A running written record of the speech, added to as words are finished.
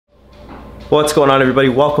What's going on, everybody?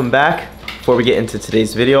 Welcome back. Before we get into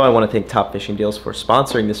today's video, I want to thank Top Fishing Deals for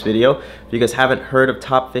sponsoring this video. If you guys haven't heard of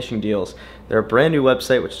Top Fishing Deals, they're a brand new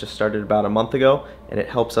website which just started about a month ago, and it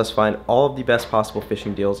helps us find all of the best possible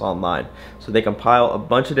fishing deals online. So they compile a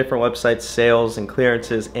bunch of different websites, sales and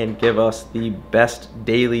clearances, and give us the best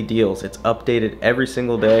daily deals. It's updated every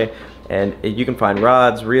single day, and you can find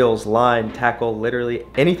rods, reels, line, tackle, literally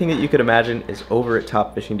anything that you could imagine is over at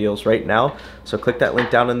Top Fishing Deals right now. So click that link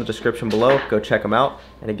down in the description below, go check them out.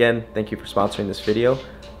 And again, thank you for sponsoring this video.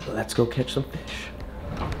 Let's go catch some fish.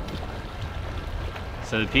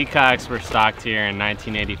 So the peacocks were stocked here in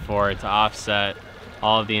 1984 to offset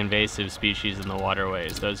all of the invasive species in the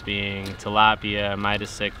waterways, those being tilapia,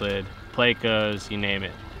 Midas cichlid, placos, you name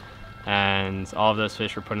it. And all of those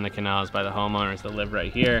fish were put in the canals by the homeowners that live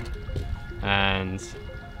right here, and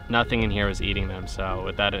nothing in here was eating them. So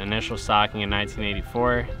with that initial stocking in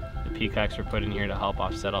 1984, the peacocks were put in here to help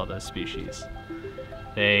offset all those species.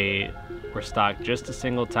 They were stocked just a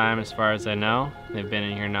single time as far as I know. They've been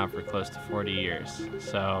in here now for close to 40 years.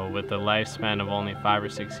 So with the lifespan of only 5 or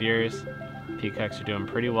 6 years, peacocks are doing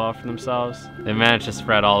pretty well for themselves. They've managed to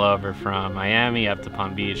spread all over from Miami up to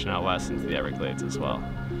Palm Beach and out west into the Everglades as well.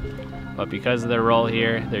 But because of their role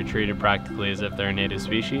here, they're treated practically as if they're a native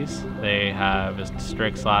species. They have a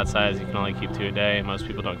strict slot size. You can only keep 2 a day. Most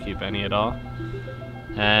people don't keep any at all.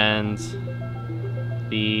 And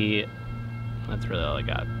that's really all I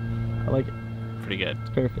got. I like it. Pretty good. It's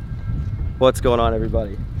perfect. What's going on,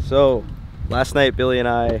 everybody? So last night, Billy and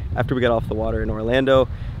I, after we got off the water in Orlando,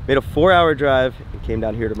 made a 4-hour drive and came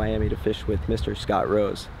down here to Miami to fish with Mr. Scott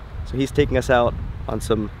Rose. So he's taking us out on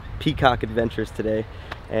some peacock adventures today,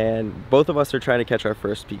 and both of us are trying to catch our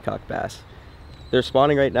first peacock bass. They're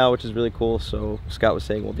spawning right now, which is really cool. So Scott was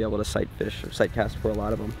saying we'll be able to sight fish or sight cast for a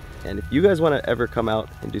lot of them. And if you guys want to ever come out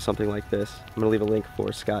and do something like this, I'm going to leave a link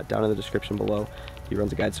for Scott down in the description below. He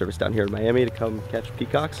runs a guide service down here in Miami to come catch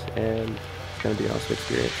peacocks, and it's going to be an awesome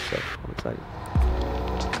experience. So I'm excited.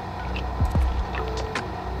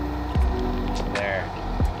 There.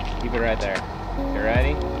 Keep it right there. You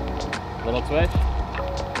ready? Little twitch.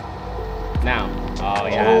 Now. Oh,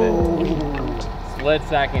 you had it. Split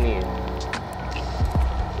second eat.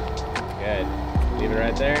 Good. Leave it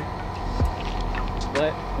right there.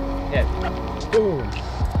 Split. Hit. Boom.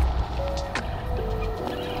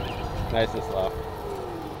 Nice and slow.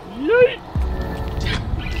 Yeet.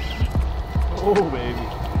 Oh, baby.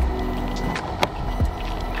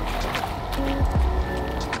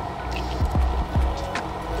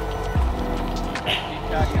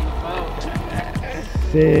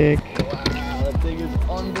 Sick. Wow, that thing is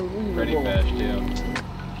unbelievable. Pretty fish, too.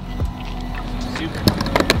 Super.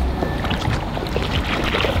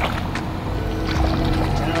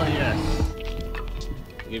 Hell yes.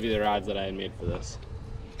 I'll give you the rods that I had made for this.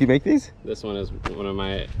 Do you make these? This one is one of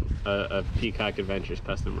my Peacock Adventures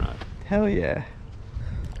custom rod. Hell yeah.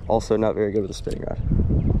 Also not very good with a spinning rod.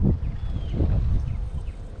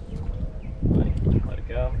 Let it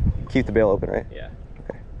go. Keep the bail open, right? Yeah.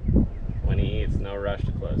 Okay. When he eats, no rush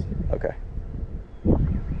to close. Okay.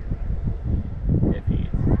 If he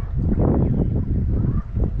eats.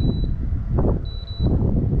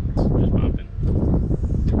 Just bumping.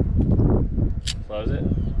 Close it.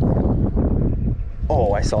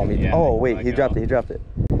 Oh, I saw me. Yeah, oh, wait, let he go. dropped it. He dropped it.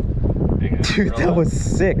 Hang on. Dude, that was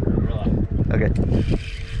sick. Okay.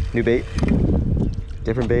 New bait.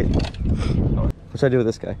 Different bait. What should I do with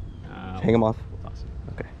this guy? Hang him off. Awesome.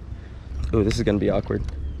 Okay. Ooh, this is gonna be awkward.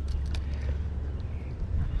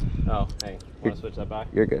 Oh, hey, want to switch that back?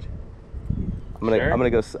 You're good. I'm Sure?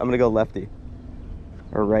 gonna go lefty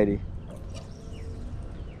or righty.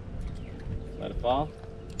 Let it fall.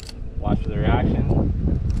 Watch for the reaction.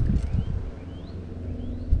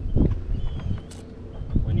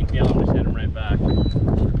 When you feel him, just hit him right back.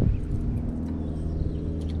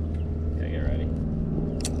 Okay, get ready.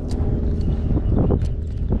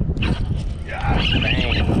 Yeah,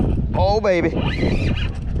 bang. Oh, baby.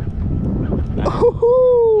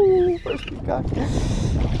 Ooh, first peacock.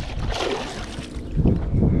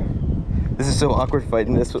 This is so awkward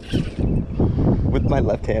fighting this with my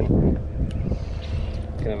left hand.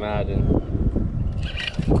 I can imagine.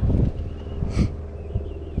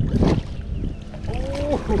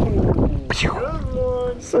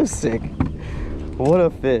 So sick. What a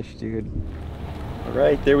fish, dude. All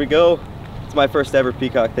right, there we go. It's my first ever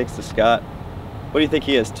peacock, thanks to Scott. What do you think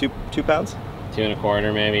he is? Two pounds? 2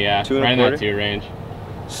 1/4 maybe, yeah. 2 right 1/4? in that 2 range.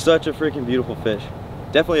 Such a freaking beautiful fish.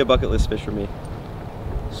 Definitely a bucket list fish for me.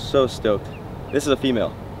 So stoked. This is a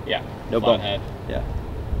female. Yeah. No bump. Head. Yeah.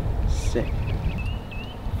 Sick.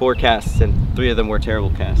 4 casts and 3 of them were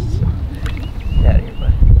terrible casts. Get out of here,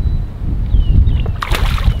 bud.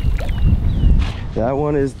 That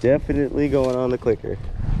one is definitely going on the clicker.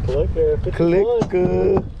 Clicker, 51.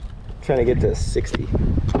 Clicker. Trying to get to 60.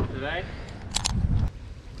 Today?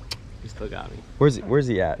 You still got me. Where's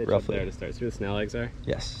he at, Pitch roughly? up there to start. See where the snail eggs are?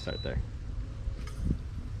 Yes. Start there.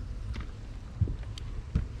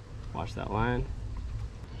 Watch that line.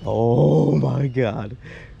 Oh my god.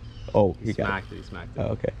 Oh, he Smacked it. He smacked it. Oh,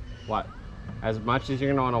 okay. What? As much as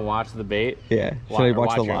you're gonna want to watch the bait. Yeah. Should I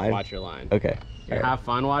watch the line? Watch your line. Okay. You Right. have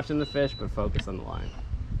fun watching the fish, but focus on the line.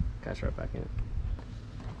 Catch right back in.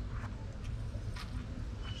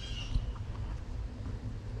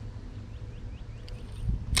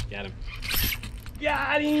 Get him.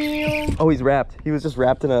 Got him! Oh, he's wrapped. He was just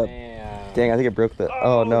wrapped in a... Damn. Dang, I think it broke the...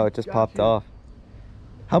 Oh, no, it just popped off.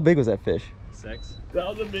 How big was that fish? 6. That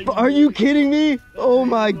was a big Are you kidding me? Oh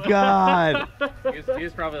my god. He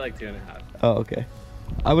was probably like 2.5. Oh, okay.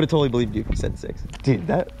 I would have totally believed you if you said 6. Dude,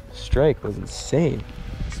 that strike was insane.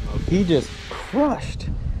 He just crushed.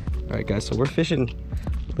 All right, guys, so we're fishing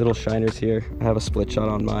little shiners here. I have a split shot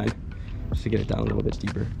on mine just to get it down a little bit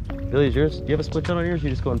deeper. Billy, is yours? Do you have a split shot on yours? Or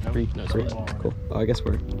you just going free? No, free? split. Cool. Oh, I guess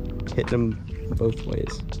we're hitting them both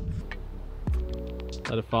ways.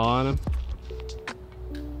 Let it fall on him.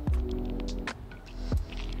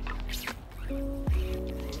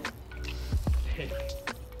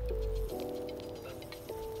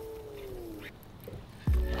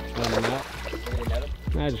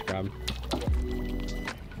 I just grab him.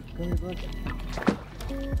 Come here, bud.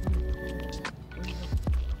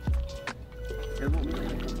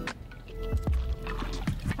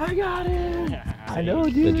 I got it! I know,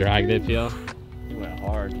 dude. The drag did feel. He went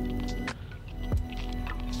hard.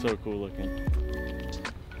 So cool looking.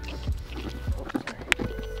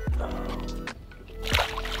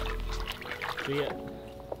 See it?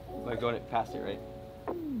 Like going it past it, right?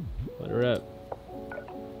 Let it rip.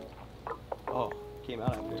 Oh, came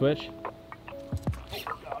out after. Twitch.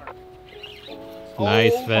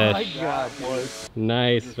 Nice Oh my fish. god, boy.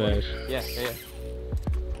 Nice fish. Yeah.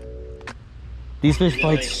 These fish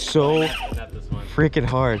fight so Not this one. freaking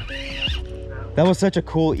hard. That was such a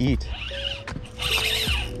cool eat.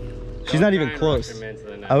 She's not even close.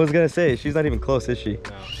 I was gonna say, she's not even close, is she? No.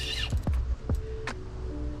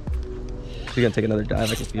 She's gonna take another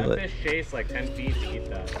dive, I can feel That it. fish chased like 10 feet to eat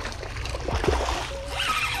that.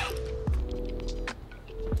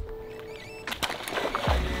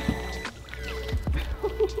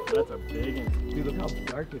 That's a big one. Dude, look how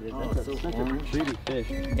dark it is. Oh, That's so such a orange. pretty fish.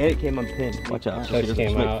 And it came on pin. Watch out. So she Fish doesn't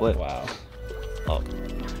came swing out. flip. Wow. Oh,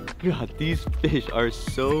 God, these fish are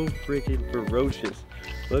so freaking ferocious.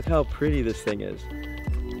 Look how pretty this thing is.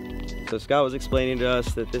 So Scott was explaining to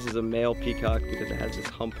us that this is a male peacock because it has this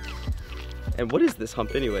hump. And what is this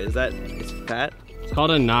hump anyway? Is that, it's fat? It's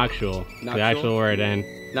called a noctule. The Noctule? actual word. And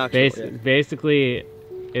Noctule, yeah. basically,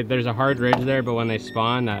 there's a hard ridge there, but when they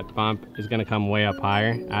spawn, that bump is going to come way up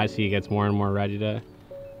higher as he gets more and more ready to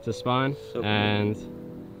spawn. So cool. And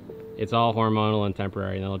it's all hormonal and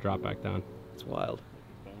temporary, and then it'll drop back down. It's wild.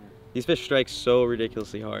 These fish strike so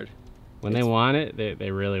ridiculously hard. When they want it,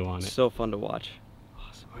 they really want it. So fun to watch.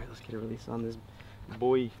 Awesome. All right, let's get a release on this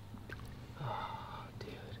boy. Oh,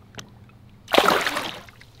 dude.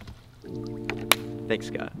 Thanks,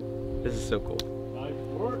 Scott. This is so cool. Nice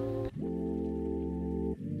work.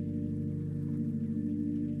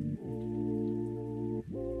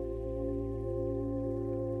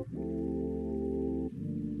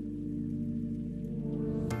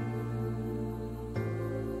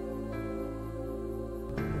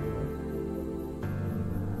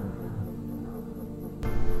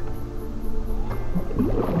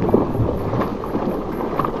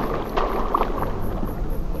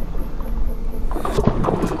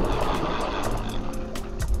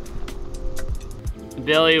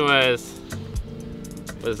 Billy was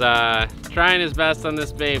trying his best on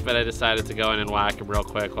this bait, but I decided to go in and whack him real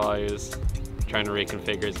quick while he was trying to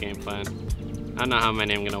reconfigure his game plan. I don't know how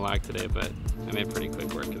many I'm gonna whack today, but I made pretty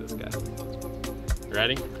quick work of this guy. You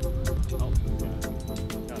ready? Oh,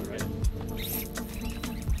 got it right.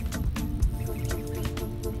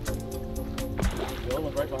 Bill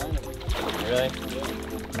was right behind him. Really?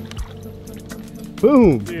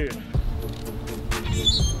 Boom! Dude.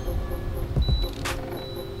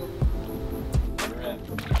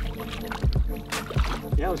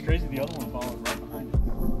 Yeah, it was crazy. The other one followed right behind him.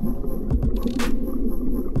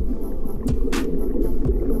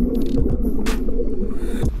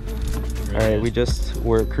 All right,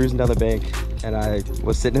 we're cruising down the bank, and I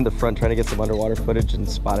was sitting in the front trying to get some underwater footage and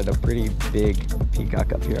spotted a pretty big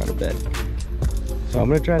peacock up here on a bed. So I'm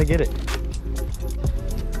gonna try to get it.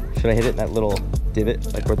 Should I hit it in that little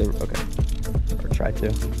divot, like where they, okay. Or try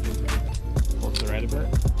to. Hold to the right a bit.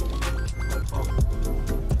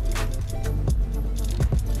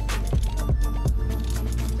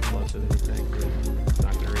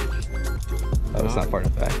 Oh, it's not far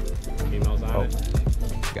enough back. Female's on it.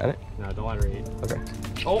 Got it? No, don't let her eat. Okay.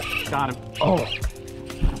 Oh, got him. Oh,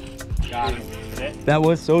 Got him. that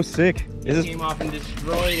was so sick. He came off and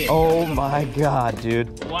destroyed it. Oh my god,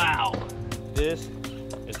 dude. Wow. This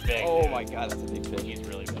It's big. Oh dude. my god, that's a big fish. He's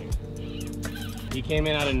really big. He came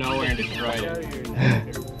in out of nowhere and destroyed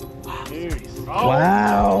it.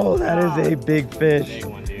 Wow, that is a big fish. Big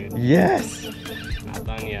one, dude. Yes. Not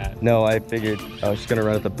done yet. No, I figured I was just gonna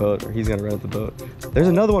run at the boat, or he's gonna run at the boat. There's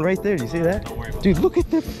another one right there. Do you see that? Don't worry about Dude, look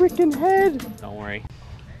at the freaking head. Don't worry.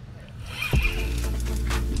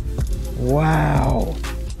 Wow.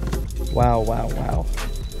 Wow, wow, wow.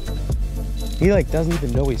 He like doesn't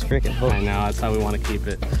even know he's freaking hooked. I know, that's how we want to keep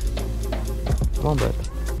it. Come on, bud.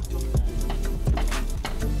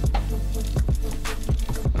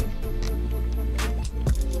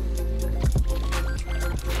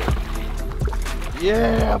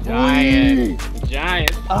 Yeah, boy. Giant.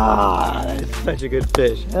 Giant. Ah, that is such a good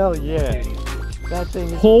fish. Hell yeah. That thing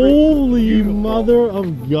is Holy beautiful. mother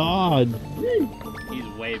of God. He's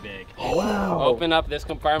way big. Wow. Open up this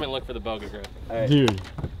compartment, look for the boga grip. All right. Dude.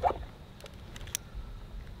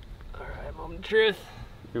 Alright, moment of truth.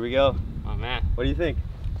 Here we go. Oh man. What do you think?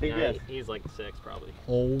 Take a Yeah, guess. he's like 6 probably.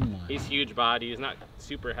 Oh my. He's huge body, he's not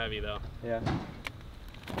super heavy though. Yeah.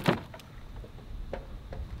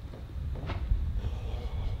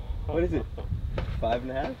 What is it?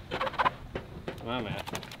 5.5? Come on, man.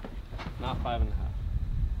 Not 5.5.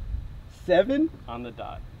 7? On the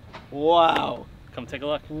dot. Wow. Come take a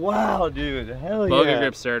look. Wow, dude. Hell yeah. Boga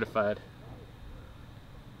grip certified.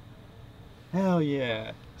 Hell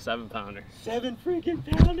yeah. 7-pounder. 7 freaking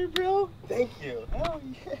pounder, bro. Thank you. Hell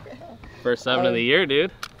yeah. First 7 of the year,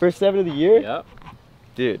 dude. First 7 of the year? Yep.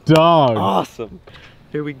 Dude. Dog. Awesome.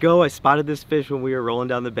 Here we go. I spotted this fish when we were rolling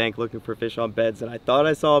down the bank looking for fish on beds, and I thought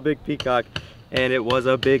I saw a big peacock, and it was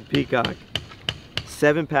a big peacock.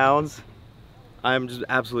 7 pounds. I'm just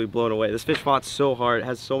absolutely blown away. This fish fought so hard, it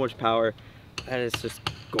has so much power, and it's just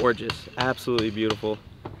gorgeous. Absolutely beautiful.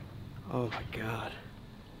 Oh my God.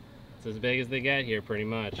 It's as big as they get here, pretty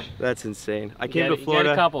much. That's insane. I You came to get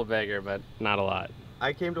Florida. a couple bigger, but not a lot.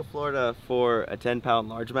 I came to Florida for a 10-pound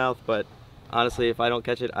largemouth, but honestly, if I don't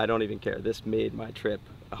catch it, I don't even care. This made my trip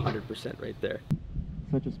 100% right there.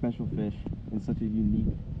 Such a special fish in such a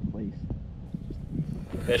unique place.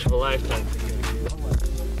 Fish of a lifetime.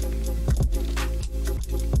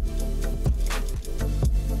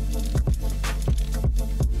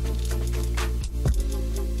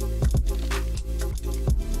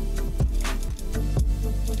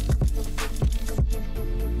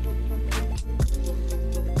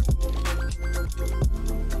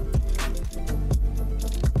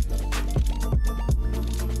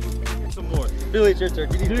 Some more. Billy, it's your turn.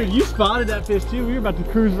 Dude, you spotted that fish too. We were about to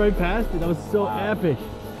cruise right past it. That was so epic.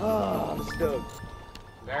 Oh, I'm stoked.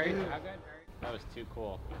 Very, how good? That was too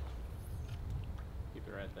cool. Keep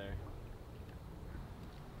it right there.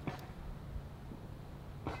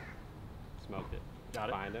 Smoked it. Got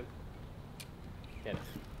it. Find him. Hit it.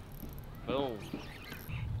 Boom.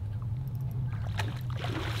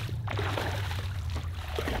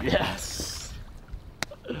 Yes.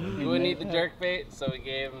 He wouldn't eat the jerk bait, so we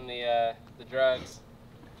gave him the drugs.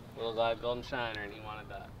 Little live golden shiner, and he wanted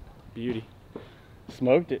that. Beauty.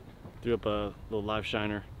 Smoked it. Threw up a little live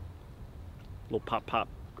shiner. Little pop pop.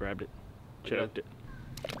 Grabbed it. Choked it.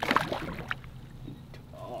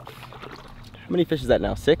 How many fish is that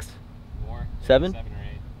now? 6? More. 7? 7 or 8.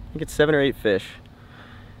 I think it's 7 or 8 fish.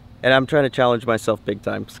 And I'm trying to challenge myself big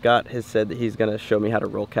time. Scott has said that he's gonna show me how to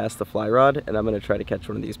roll cast the fly rod, and I'm gonna try to catch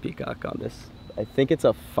one of these peacock on this. I think it's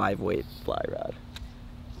a 5-weight fly rod.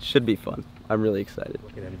 Should be fun. I'm really excited.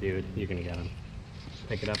 Look at him, dude. You're gonna get him.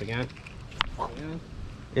 Pick it up again.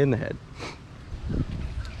 In the head.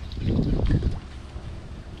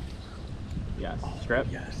 Yes. Strip.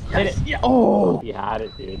 Yes. Hit it. Yeah. Oh! He had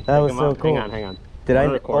it, dude. That Pick was him so up. cool. Hang on. Did I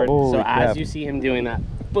record? Oh, so crap. as you see him doing that,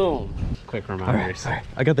 boom. Quick All right, reminders. all right.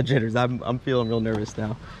 I got the jitters. I'm feeling real nervous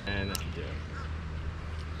now. And let's do it.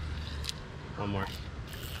 One more.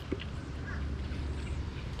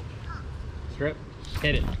 Strip.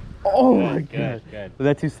 Hit it. Oh Good, my good, God. good. Was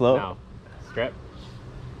that too slow? Now, strip.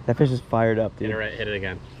 That fish is fired up, Hit dude. it right. Hit it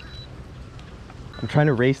again. I'm trying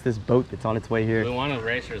to race this boat that's on its way We here. want to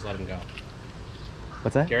race or just let him go.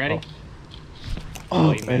 What's that? Get ready.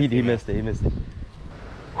 Oh, he he missed it. He missed it.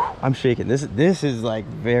 I'm shaking. This is like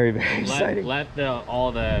very, very exciting. Let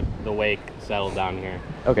all the wake settle down here.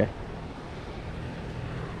 Okay.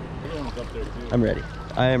 I'm ready.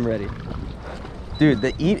 I am ready. Dude,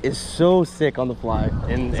 the eat is so sick on the fly.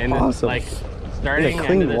 And awesome. like starting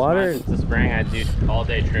clean into this water. month, the spring, I do all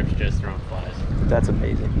day trips just throwing flies. That's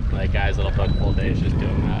amazing. Like guys that'll book full days just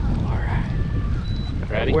doing that. All right.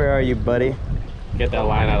 Ready? Where are you, buddy? Get that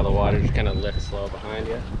line out of the water, just kind of lift slow behind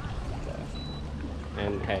you. Okay.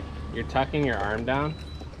 And hey, you're tucking your arm down.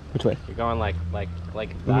 Which way? You're going like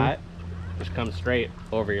that. Just come straight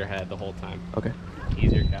over your head the whole time. Okay.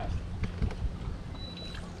 Ease your cast.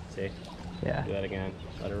 See? Yeah. Do that again.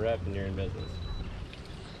 Let it rip and you're in business.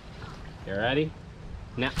 You ready?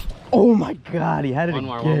 Now. Oh my God, he had it One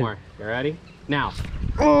more. You ready? Now.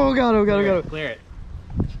 Oh God, oh God, oh God. Clear it.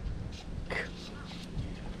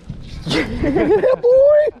 Yeah,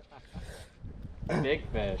 boy! Big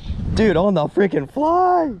fish. Dude, on the freaking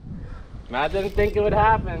fly. Matt didn't think it would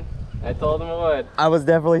happen. I told him it would. I was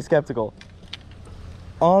definitely skeptical.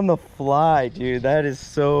 On the fly, dude. That is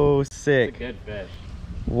so sick. It's a good fish.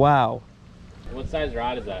 Wow. What size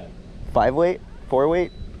rod is that? 5 weight? 4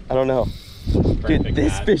 weight? I don't know. Perfect, Dude,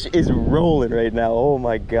 this Matt. fish is rolling right now. Oh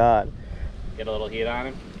my God. Get a little heat on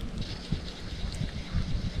him.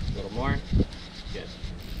 A little more. Good.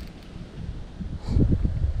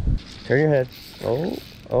 Turn your head. Oh,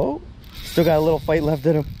 oh. Still got a little fight left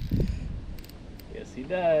in him. Yes, he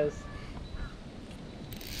does.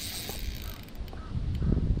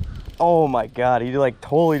 Oh my God, he like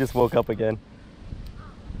totally just woke up again.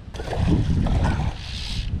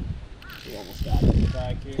 He almost got it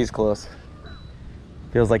back here. He's close.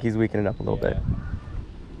 Feels like he's weakening up a little bit.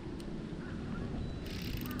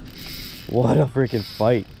 What a freaking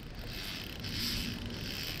fight.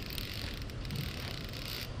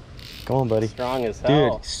 Come on, buddy. Strong as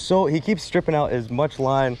hell. Dude, so he keeps stripping out as much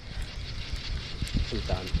line He's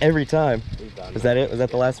done. every time. He's done. Was that it? Was that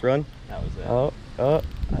the last run? That was it. Oh, oh.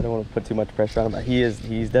 I don't want to put too much pressure on him, but he's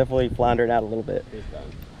definitely floundering out a little bit. He's done.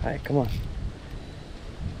 All right, come on.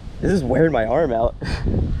 This is wearing my arm out.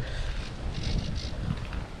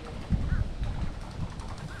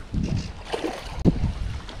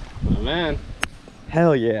 Oh man.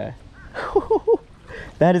 Hell yeah.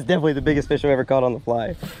 That is definitely the biggest fish I've ever caught on the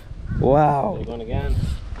fly. Wow. Big one again.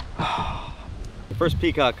 The first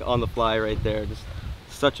peacock on the fly right there. Just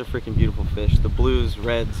such a freaking beautiful fish. The blues,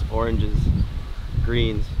 reds, oranges,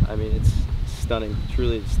 greens. I mean, it's stunning.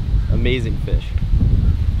 Truly just amazing fish.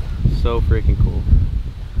 So freaking cool.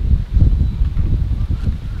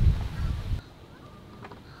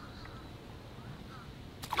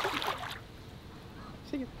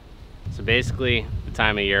 So basically, the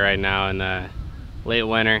time of year right now in the late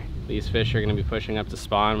winter, these fish are going to be pushing up to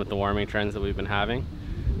spawn with the warming trends that we've been having.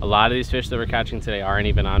 A lot of these fish that we're catching today aren't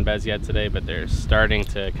even on beds yet today, but they're starting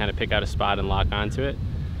to kind of pick out a spot and lock onto it.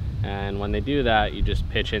 And when they do that, you just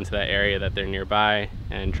pitch into that area that they're nearby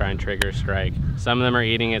and try and trigger a strike. Some of them are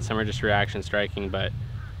eating it, some are just reaction striking, but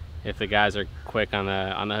if the guys are quick on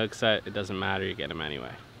the hook set, it doesn't matter, you get them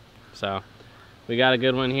anyway. So we got a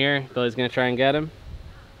good one here. Billy's gonna try and get him.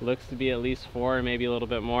 Looks to be at least 4, maybe a little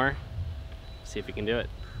bit more. See if we can do it.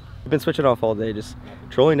 We've been switching off all day, just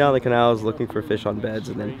trolling down the canals, looking for fish on beds,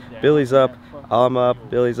 and then Billy's up, I'm up,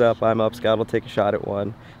 Billy's up, I'm up, Scott will take a shot at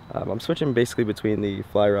one. I'm switching basically between the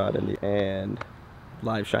fly rod and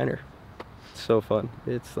live shiner. It's so fun.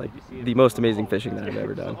 It's like the most amazing fishing that I've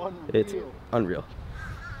ever done. It's unreal.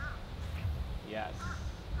 Yes.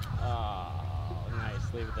 Oh,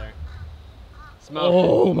 nice. Leave it there. Smoke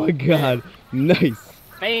Oh my God, nice.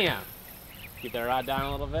 Bam! Keep that rod down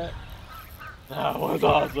a little bit. That was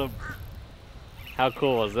awesome. How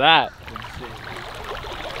cool was that?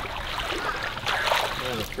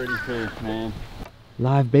 That was a pretty fish, man.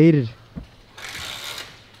 Live baited.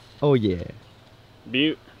 Oh yeah.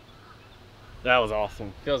 Butte. That was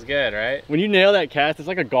awesome. Feels good, right? When you nail that cast, it's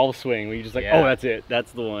like a golf swing where you just like, Yeah. oh, that's it.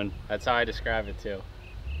 That's the one. That's how I describe it too.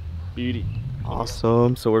 Beauty.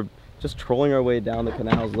 Awesome. So we're just trolling our way down the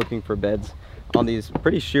canals looking for beds on these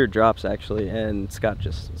pretty sheer drops actually, and Scott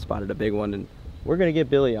just spotted a big one and we're gonna get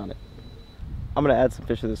Billy on it. I'm gonna add some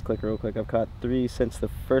fish to this clicker real quick. I've caught 3 since the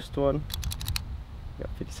first one. Got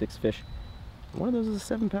 56 fish. One of those is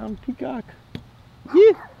a 7-pound peacock. Yeah.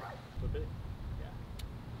 You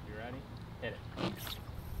ready? Hit it.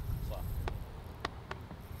 Slow.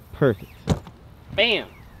 Perfect. Bam!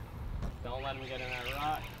 Don't let him get in that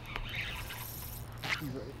rock.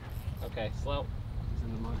 Okay, slow. He's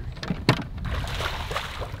in the motor.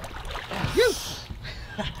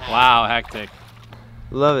 Wow, hectic.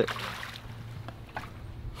 Love it.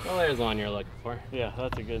 Well, there's the one you're looking for. Yeah,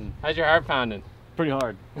 that's a good one. How's your heart pounding? Pretty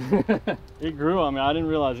hard. It grew on me. I didn't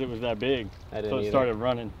realize it was that big. I didn't So it either. started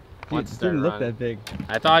running. Once it It started didn't look running. that big.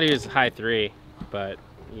 I thought he was high 3, but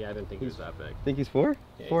yeah, I didn't think he was that big. Think he's 4?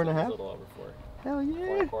 Yeah, 4 he's and a a half? little over 4. Hell 4 yeah.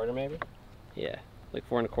 and a quarter maybe? Yeah, like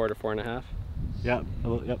 4 and a quarter, 4 and a half. Yep.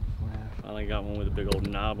 Yep. I only got one with a big old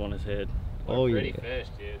knob on his head. Oh yeah. Pretty fish,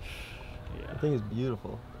 dude. I think it's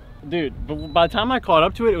beautiful. Dude, but by the time I caught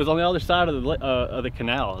up to it, it was on the other side of the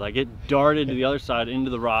canal. Like it darted to the other side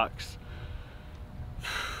into the rocks.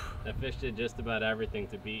 That fish did just about everything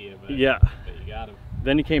to beat you, but, Yeah. but you got him.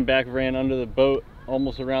 Then he came back, ran under the boat,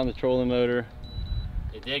 almost around the trolling motor.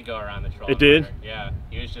 It did go around the trolling It did? motor. Yeah,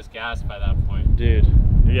 he was just gassed by that point. Dude,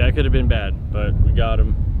 yeah, it could have been bad, but we got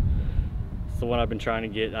him. It's the one I've been trying to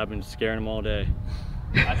get. I've been scaring him all day.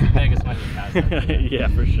 That's the biggest one you've had. Yeah,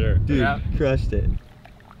 for sure. Dude, Yeah. crushed it.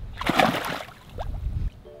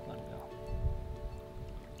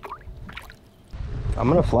 I'm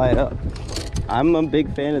gonna fly it up. I'm a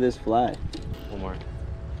big fan of this fly. One more.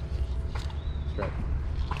 Strip.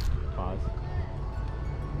 Pause.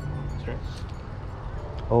 Strip.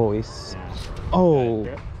 Oh, he's... Yeah. Oh.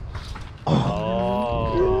 Strip.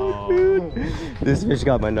 Oh. Dude. This fish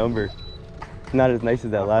got my number. Not as nice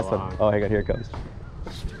as that Not last for one. long. Oh, hang on, here it comes.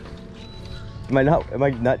 Am I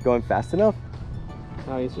not going fast enough?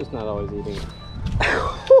 No, he's just not always eating.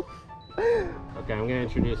 Okay, I'm gonna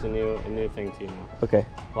introduce a new thing to you now. Okay.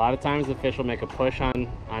 A lot of times the fish will make a push on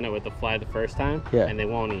it with the fly the first time, Yeah. and they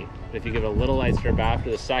won't eat. But if you give it a little light strip after,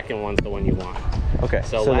 the second one's the one you want. Okay.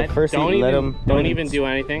 So, the first don't let even, him. don't even do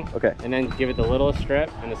anything. Okay. And then give it the little strip,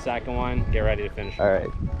 and the second one, get ready to finish. All right,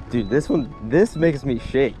 dude. This makes me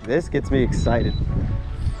shake. This gets me excited.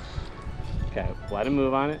 Okay, let him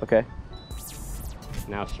move on it. Okay.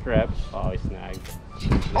 Now strip. Oh, he snagged.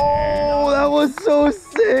 Oh, that was so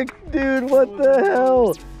sick, dude. What the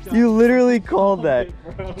hell? You literally called that.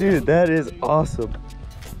 Dude, that is awesome.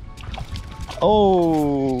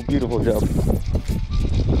 Oh, beautiful jump.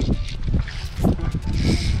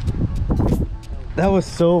 That was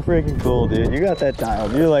so freaking cool, dude. You got that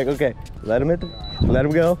dialed. You're like, okay, let him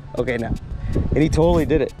go. Okay, now. And he totally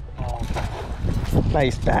did it.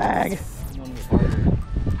 Nice bag.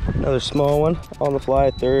 Another small one on the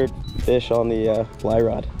fly, third fish on the fly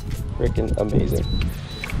rod. Freaking amazing.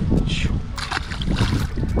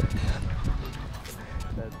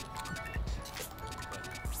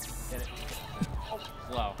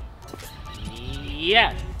 Slow.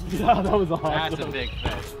 Yes. Yeah, that was awesome. That's a big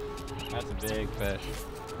fish. That's a big fish.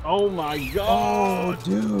 Oh my god. Oh,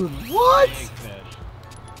 dude, what? Big fish.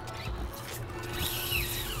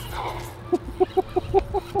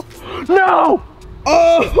 No!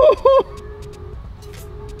 Oh!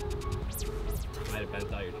 Might have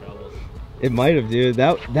bent all your troubles. It might have, dude.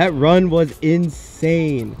 That run was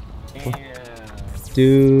insane. Damn.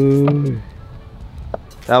 Dude.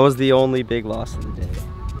 That was the only big loss of the day.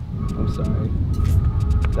 I'm sorry.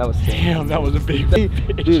 That was sick. Damn, that was a big fish.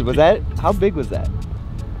 Dude, was that, how big was that?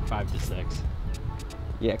 5 to 6.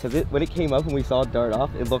 Yeah, because when it came up and we saw it dart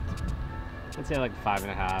off, it looked, I'd say like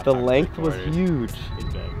 5.5. the 5 length was 3/4. huge. He's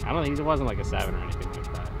big. I don't think it wasn't like a 7 or anything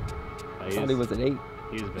like that. But I thought he was an 8.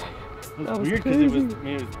 He was big. It That was was weird because it was, crazy. I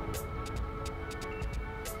mean, it was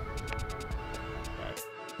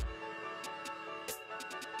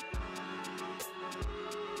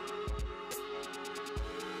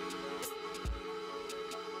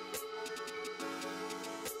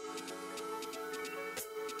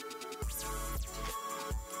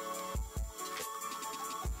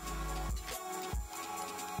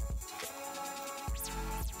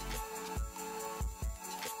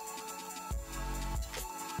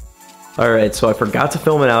Alright, so I forgot to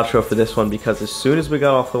film an outro for this one because as soon as we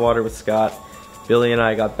got off the water with Scott, Billy and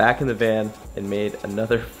I got back in the van and made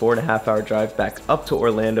another 4.5-hour drive back up to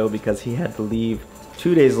Orlando because he had to leave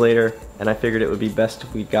 2 days later, and I figured it would be best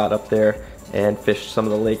if we got up there and fished some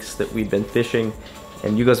of the lakes that we'd been fishing,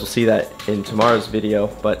 and you guys will see that in tomorrow's video.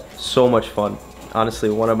 But so much fun.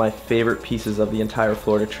 Honestly, one of my favorite pieces of the entire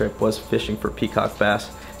Florida trip was fishing for peacock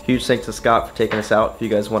bass. Huge thanks to Scott for taking us out. If you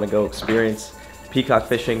guys want to go experience peacock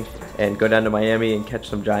fishing and go down to Miami and catch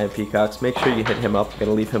some giant peacocks, make sure you hit him up. I'm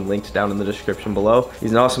gonna leave him linked down in the description below.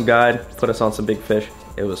 He's an awesome guide, put us on some big fish.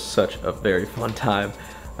 It was such a very fun time.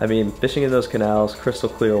 I mean, fishing in those canals, crystal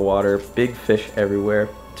clear water, big fish everywhere.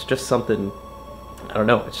 It's just something, I don't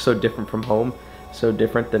know, it's so different from home, so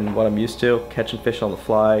different than what I'm used to. Catching fish on the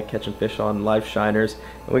fly, catching fish on live shiners,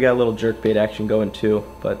 and we got a little jerkbait action going too,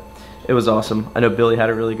 but it was awesome. I know Billy had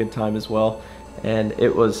a really good time as well. And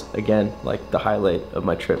it was, again, like the highlight of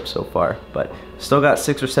my trip so far. But still got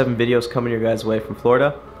 6 or 7 videos coming your guys' way from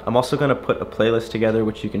Florida. I'm also going to put a playlist together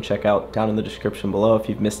which you can check out down in the description below if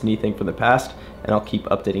you've missed anything from the past, and I'll keep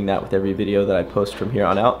updating that with every video that I post from here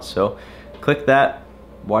on out. So click that,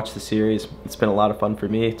 watch the series. It's been a lot of fun for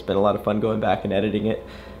me. It's been a lot of fun going back and editing it,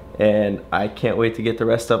 and I can't wait to get the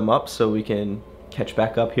rest of them up so we can catch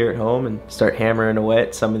back up here at home and start hammering away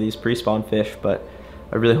at some of these pre-spawn fish. But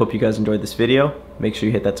I really hope you guys enjoyed this video. Make sure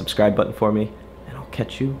you hit that subscribe button for me, and I'll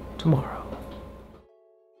catch you tomorrow.